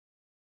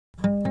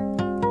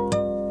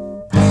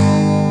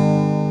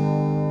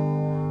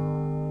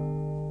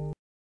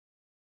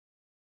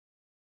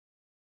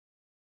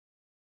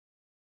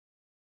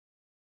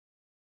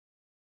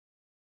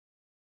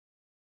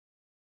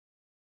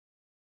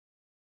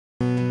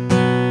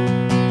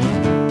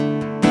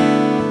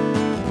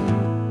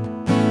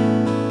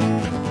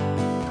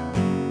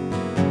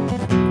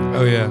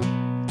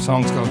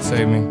song's called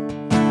Save Me.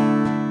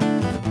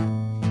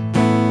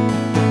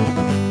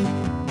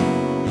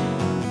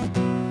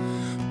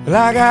 Well,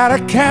 I got a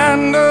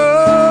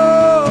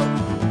candle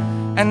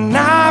and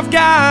I've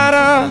got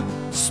a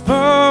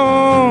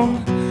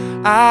spoon.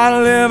 I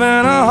live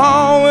in a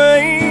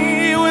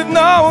hallway with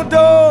no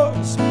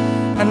doors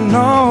and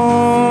no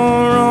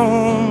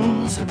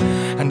rooms,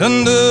 and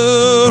under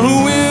the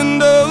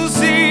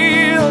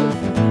windowsill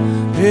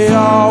they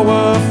all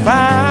were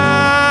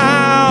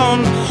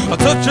found. A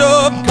touch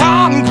of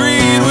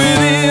concrete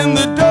within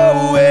the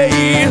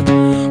doorway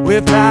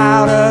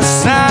without a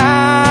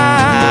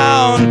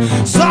sound.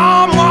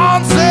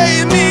 Someone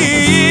save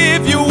me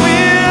if you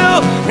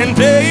will, and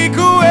take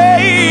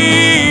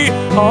away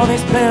all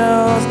these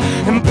pills,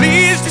 and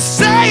please just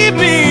save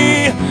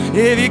me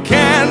if you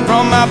can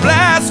from my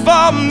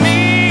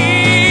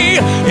blasphemy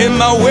in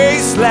my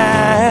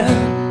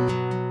wasteland.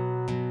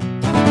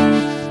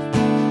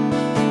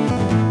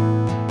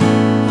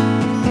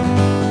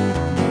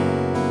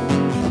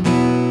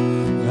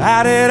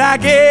 How did I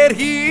get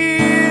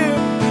here,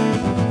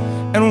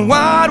 and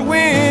what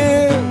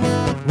went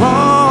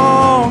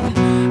wrong?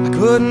 I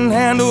couldn't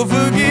handle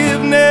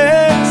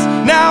forgiveness,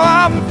 now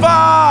I'm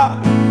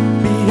far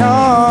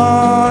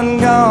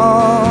beyond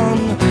gone,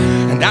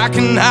 and I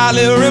can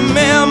hardly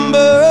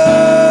remember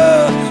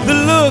the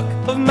look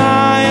of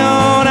my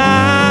own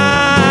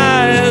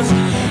eyes.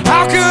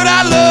 How could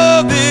I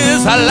love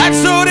this? I like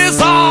so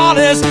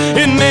dishonest,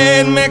 it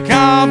made me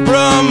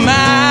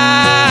compromise.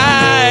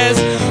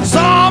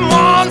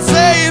 Someone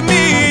save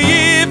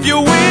me if you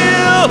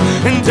will,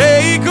 and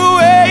take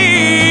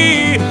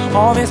away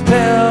all these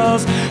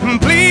pills, and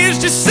please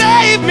just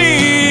save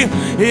me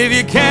if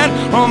you can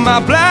from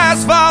my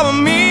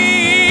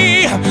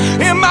blasphemy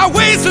in my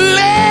wasteland.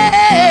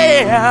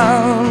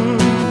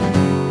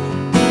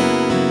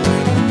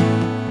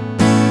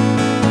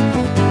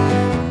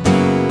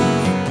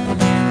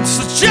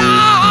 So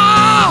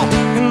jump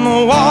in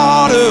the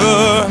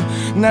water,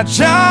 now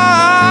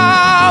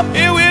jump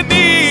here with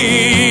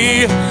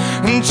me,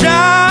 and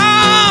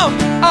jump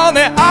on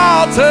the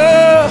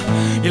altar.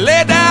 You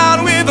lay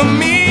down with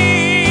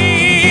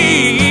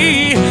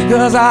me,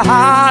 'cause our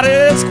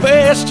hardest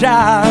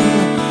question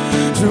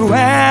to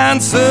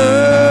answer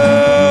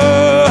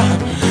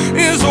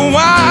is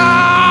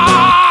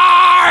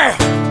why.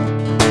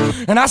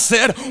 And I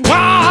said,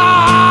 why?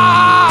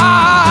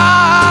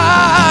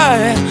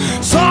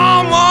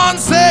 Someone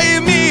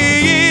save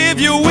me if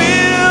you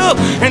will,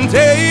 and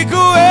take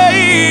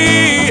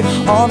away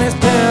all these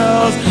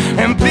pills,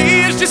 and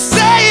please just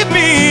save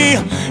me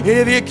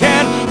if you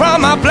can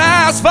from my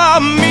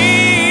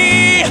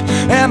blasphemy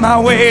and my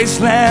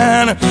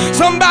wasteland.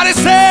 Somebody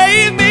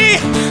save me,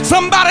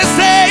 somebody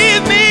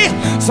save me,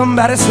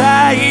 somebody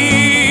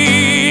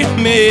save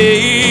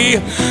me,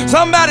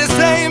 somebody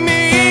save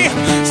me,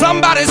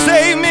 somebody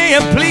save me,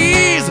 and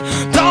please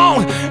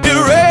don't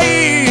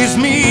erase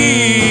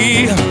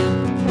me.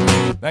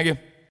 Thank you.